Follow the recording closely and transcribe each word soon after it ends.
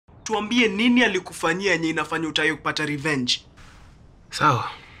utuambie nini alikufanyia yenye inafanya utaye kupata revenge. Sawa.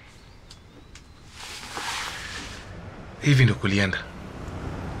 Hivi ndo kulienda.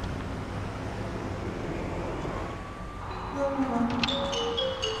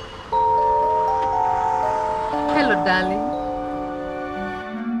 Hello, darling.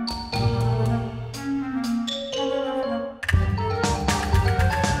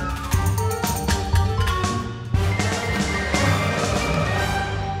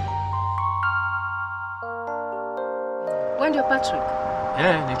 When you're Patrick?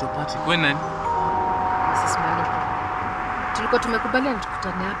 Yeah, naitwa Patrick. Wewe nani? Mrs Mwaniki. Tulikuwa tumekubaliana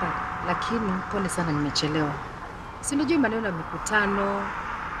tukutane hapa, lakini pole sana nimechelewa. Si unajua maneno ya mikutano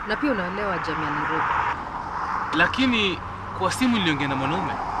na pia unaelewa jamii ya Nairobi. Lakini kwa simu niliongea na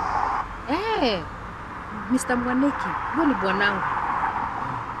mwanaume. Mr Mwaniki, huyo ni bwanangu.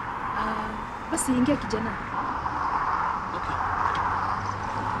 Basi ingia kijana. Okay.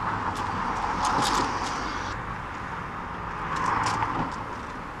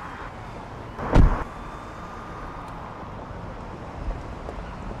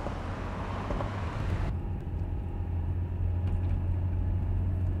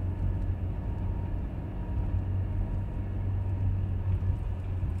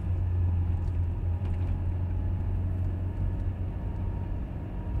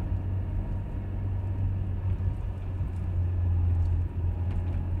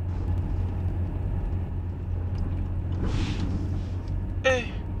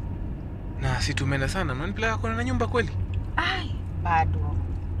 Na si tumeenda sana, unanipeleka kuna na nyumba kweli? Ai, bado.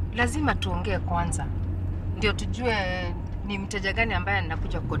 Lazima tuongee kwanza. Ndio tujue ni mteja gani ambaye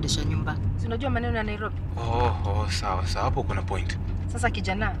anakuja kukodesha nyumba. Si unajua maneno ya Nairobi? Sawa. Hapo kuna point. Sasa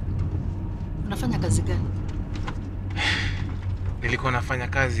kijana, unafanya kazi gani? Nilikuwa nafanya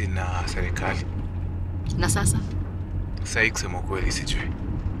kazi na serikali. Na sasa? Sasa kusema kweli sijui.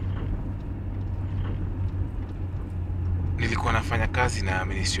 Nilikuwa nafanya kazi na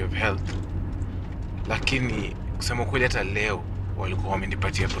Ministry of Health. Lakini kusema kweli hata leo walikuwa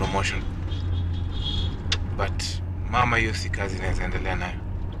wamenipatia promotion. But mama, hiyo si kazi naweza endelea nayo.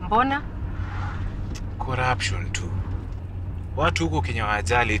 Mbona? Corruption tu. Watu huko Kenya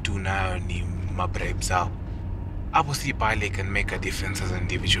wajali tu nayo ni mabribe zao. Hapo si pale can make a difference as an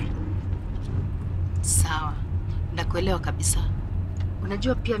individual. Sawa. Nakuelewa kabisa.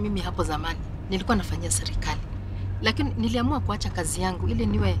 Unajua pia mimi hapo zamani nilikuwa nafanyia serikali. Lakini niliamua kuacha kazi yangu ili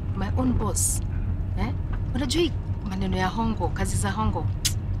niwe my own boss. Unajua maneno ya hongo, kazi za hongo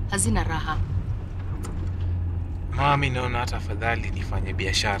hazina raha. Mami, naona hata afadhali nifanye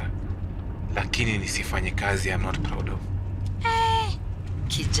biashara, lakini nisifanye kazi I'm not proud of.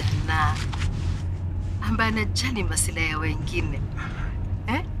 Kijana ambaye anajali maslahi ya wengine.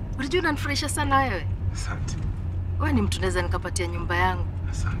 Unajua unanifurahisha sana wewe. Asante. Wewe ni mtu naweza nikapatia nyumba yangu.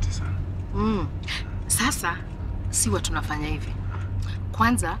 Asante sana. Sasa siwa tunafanya hivi.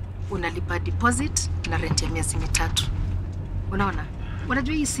 Kwanza unalipa deposit na rent ya miezi 3. Unaona?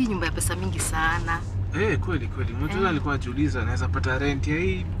 Unajua hii si nyumba ya pesa mingi sana. Kweli. Mtu alikuwa ajiuliza anaweza pata rent ya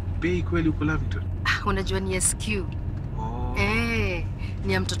hii bei kweli uko Lavington? Unajua ni SQ.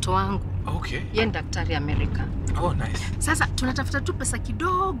 Ni ya mtoto wangu. Okay. Yeye ni daktari Amerika. Nice. Sasa tunatafuta tu pesa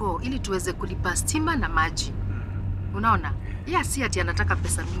kidogo ili tuweze kulipa stima na maji. Unaona? Yeye si ati anataka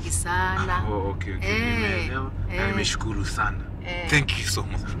pesa mingi sana. Okay. Nimeshukuru sana. Thank you so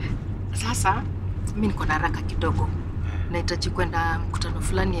much. Sasa mimi niko na haraka kidogo. Nahitaji kwenda mkutano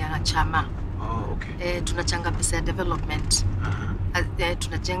fulani ya chama. Okay. Tunachanga pesa ya development.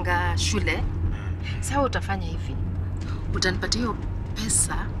 Tunajenga shule. Sasa utafanya hivi. Utanipatia hiyo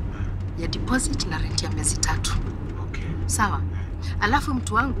pesa ya deposit na rent ya miezi 3. Okay. Sawa? Alafu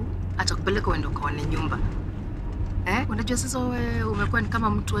mtu wangu atakupeleka uende ukaone nyumba. Unajua sasa wewe umekuwa ni kama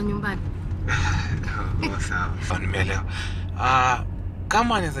mtu wa nyumbani. Sawa. Nimeelewa.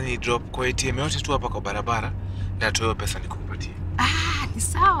 Kama anaweza ni drop kwa ATM yote tu hapa kwa barabara, nitatoa pesa nikupatie. Ni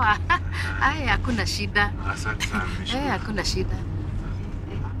sawa. Hakuna shida. Asante sana. Hakuna shida.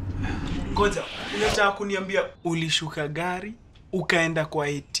 Ngoja, unataka kuniambia ulishuka gari, ukaenda kwa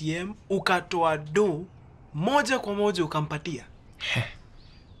ATM, ukatoa do moja kwa moja ukampatia?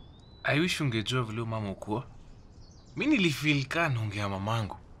 I wish ungejua vile mama ukua. Mimi nilifeel kana naongea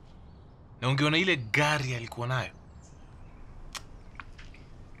mamangu. Na ungeona ile gari alikuwa nayo.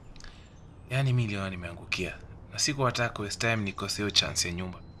 Yaani mimi leo nimeangukia. Na siku wataka waste time nikose hiyo chance ya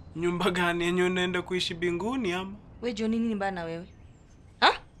nyumba. Nyumba gani yenye unaenda kuishi binguni ama? Wewe John, nini mbaya na wewe?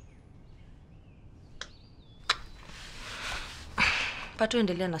 Pato,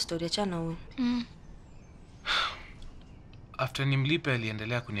 endelea na story, achana huyo. After nimlipe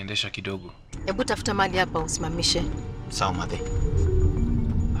aliendelea kuniendesha kidogo. Hebu tafuta mali hapa usimamishe. Sawa madhe.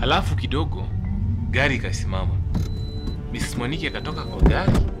 Halafu kidogo gari ikasimama. Mrs Mwaniki akatoka kwa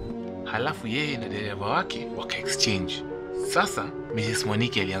gari, halafu yeye na dereva wake waka exchange. Sasa Mrs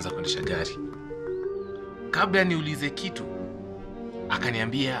Mwaniki alianza kuendesha gari. Kabla niulize kitu,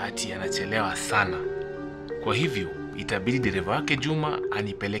 akaniambia ati anachelewa sana. Kwa hivyo itabidi dereva wake Juma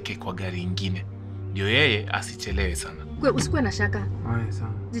anipeleke kwa gari ingine, ndio yeye asichelewe sana. Usikuwe na shaka. Haya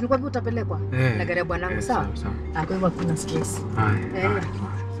sawa. Zinikwambia utapelekwa na gari ya bwanangu, sawa? Kwa hivyo hakuna stress. Haya.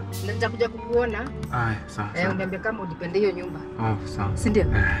 Nitakuja kukuona. Haya sawa. Uniambie kama unipende hiyo nyumba. Sawa. Si ndio?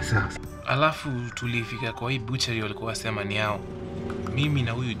 Sawa. Alafu tulifika kwa hii butchery walikuwa wasema ni yao. Mimi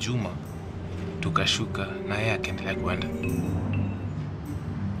na huyu Juma tukashuka na yeye akaendelea kwenda.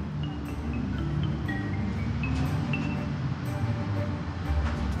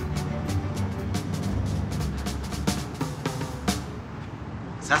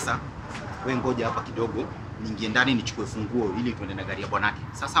 Sasa wewe ngoja hapa kidogo, niingie ndani nichukue funguo ili tuende na gari ya bwanake.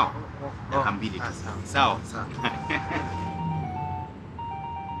 Sawa? Dakika 2 tu. Sawa.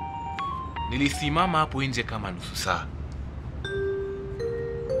 Nilisimama hapo nje kama nusu saa.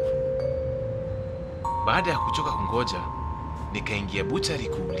 Baada ya kuchoka kungoja, nikaingia butchery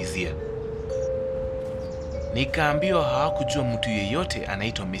kuulizia. Nikaambiwa hawakujua mtu yeyote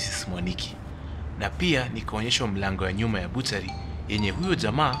anaitwa Mrs Mwaniki. Na pia nikaonyeshwa mlango ya nyuma ya butchery yenye huyo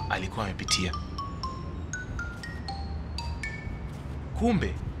jamaa alikuwa amepitia.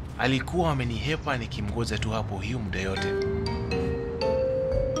 Kumbe alikuwa amenihepa nikimgoja tu hapo hiyo muda yote.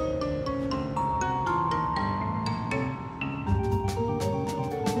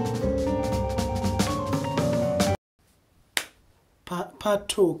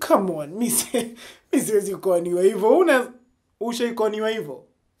 Pato, come on. Mimi siwezi kuoniwa hivyo. Ushaikoniwa hivyo?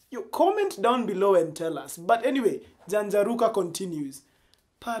 You comment down below and tell us. But anyway, Janjaruka continues.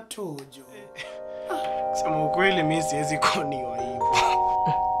 Pato, jo. Sema ukweli mimi siwezi kuoniwa hivyo.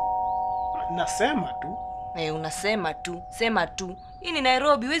 Nasema tu. Unasema tu, sema tu. Hii ni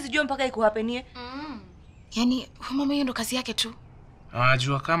Nairobi, huwezi jua mpaka ikuhapenie. Yaani, mama hiyo ndo kazi yake tu.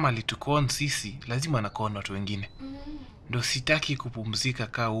 Anajua kama alitukon sisi, lazima anakuona watu wengine. Ndio sitaki kupumzika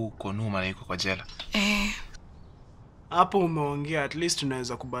kaa huko Numa na yuko kwa jela. Hapo umeongea, at least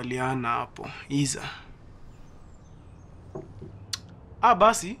tunaweza kubaliana hapo. Iza.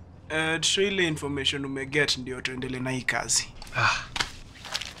 Basi, tusho ile information umeget ndio tuendelee na hii kazi.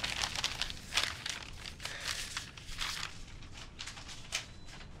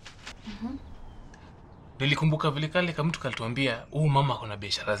 Nilikumbuka vile kale kama mtu kalituambia mama kuna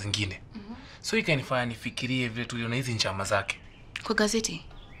biashara zingine. So ikanifanya nifikirie vile tuliona hizi njama zake. Kwa gazeti?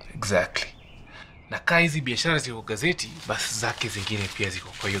 Exactly. Na kaa hizi biashara ziko gazeti, basi zake zingine pia ziko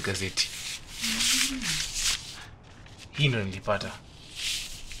kwa hiyo gazeti. Hii ndio nilipata.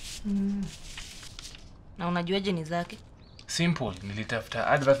 Na unajuaje ni zake? Simple, nilitafuta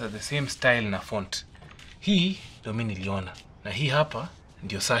advert at the same style na font. Hii ndio mimi niliona. Na hii hapa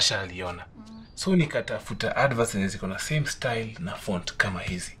ndio Sasha aliona. So nikatafuta adverts zenye ziko na same style na font kama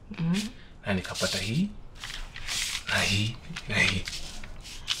hizi. Na nikapata hii na hii na hii.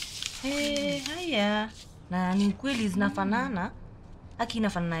 Haya. Na ni kweli zinafanana. Haki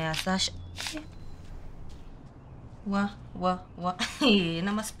inafanana ya Sasha.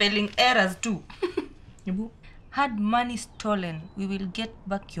 Na ma spelling errors too. Had money stolen, we will get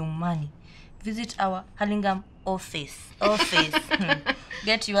back your money. Visit our Hurlingham office.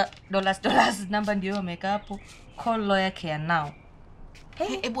 Get your dollars number ndio wameka hapo. Call lawyer care now.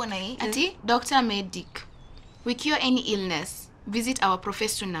 Bwana hii ati Dr. Medic. We cure any illness. Visit our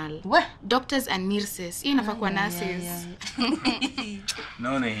professional. Doctors and nurses. Hii inafaa kuwa nurses.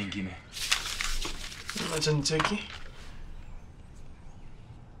 Naona hii nyingine. Acha nicheki.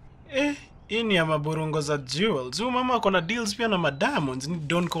 Hii ni ya maborongo za jewels. Mama akona deals pia na madiamonds.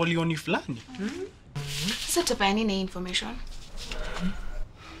 Don't call you only flani. Sasa tutapaya nini information?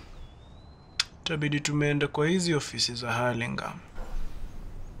 Tabidi tumeenda kwa hizi ofisi za Hurlingham.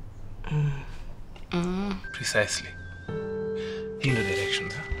 Precisely. Hii ndio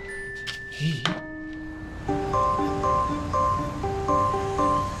directions. Hii.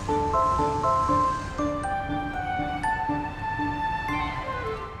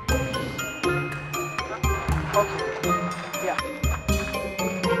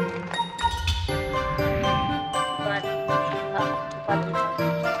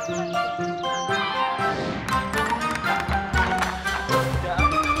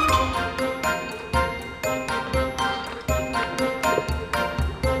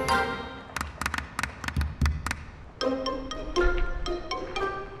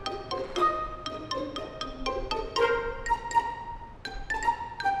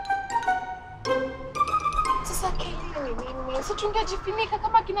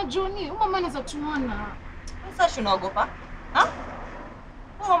 na Johnny, mama anaweza tuona. Sasa unaogopa? Ha?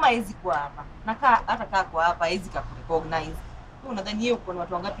 Mama hizi kwa hapa. Nakaa hata kaa kwa hapa hizi kakurecognize. Wewe unadhani yeye uko na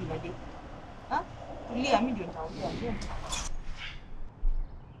watu wangapi ndio? Ha? Tulia, mimi ndio nitaongea.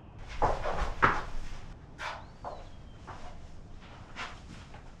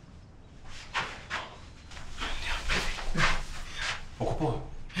 Uko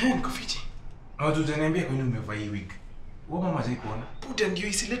niko fiti. Utaniambia kwa nini umevaa hii wig? Wewe mama zai kuona. Puta ndio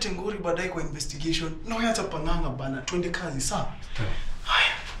isilete ngori baadaye kwa investigation. Na wewe acha panganga bana, twende kazi sawa?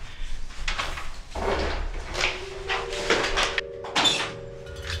 Haya.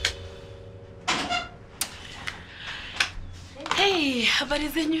 Hey, habari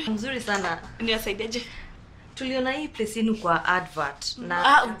zenyu? Mzuri sana. Niwasaidiaje? Tuliona hii place yenu kwa advert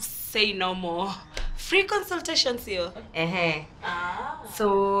na Say no more. Free consultation sio? Ehe.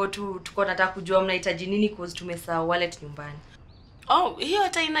 So tuko nataka kujua mnahitaji nini cause tumesahau wallet nyumbani. Oh, hiyo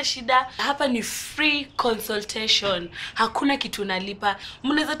hata ina shida. Hapa ni free consultation. Hakuna kitu unalipa.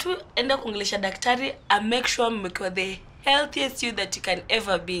 Mnaweza tu enda kuongelesha daktari and make sure mmekuwa the healthiest you that you can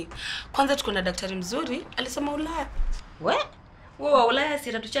ever be. Kwanza tuko na daktari mzuri, alisema Ulaya. Wewe Ulaya si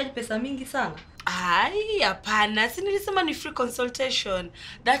atatuchaji pesa mingi sana. Ai, hapana. Si nilisema ni free consultation.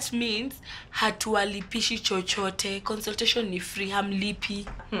 That means hatuwalipishi chochote. Consultation ni free, hamlipi.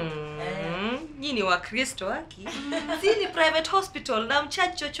 Nyinyi ni Wakristo haki. Si ni private hospital na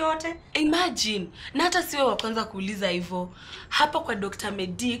mcharge chochote. Imagine, na hata siwe wa kwanza kuuliza hivyo. Hapa kwa Dr.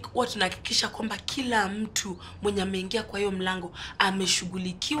 Medic huwa tunahakikisha kwamba kila mtu mwenye ameingia kwa hiyo mlango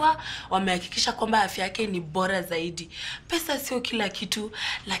ameshughulikiwa, wamehakikisha kwamba afya yake ni bora zaidi. Pesa sio kila kitu,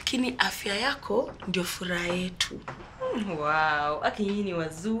 lakini afya yako ndio furaha yetu. Wow, aki nyinyi ni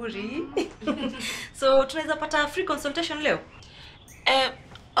wazuri. So tunaweza pata free consultation leo?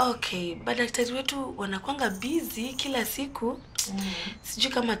 Okay, daktari wetu wanakuanga busy kila siku.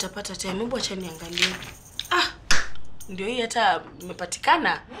 Sijui kama atapata time. Hebu acha niangalie. Ndio hii hata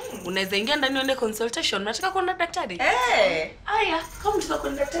imepatikana. Unaweza ingia ndani uende consultation. Unataka kuona daktari? Eh. Aya, kama unataka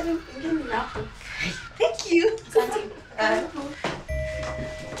kuona daktari, ingia hapo. Thank you. Asante.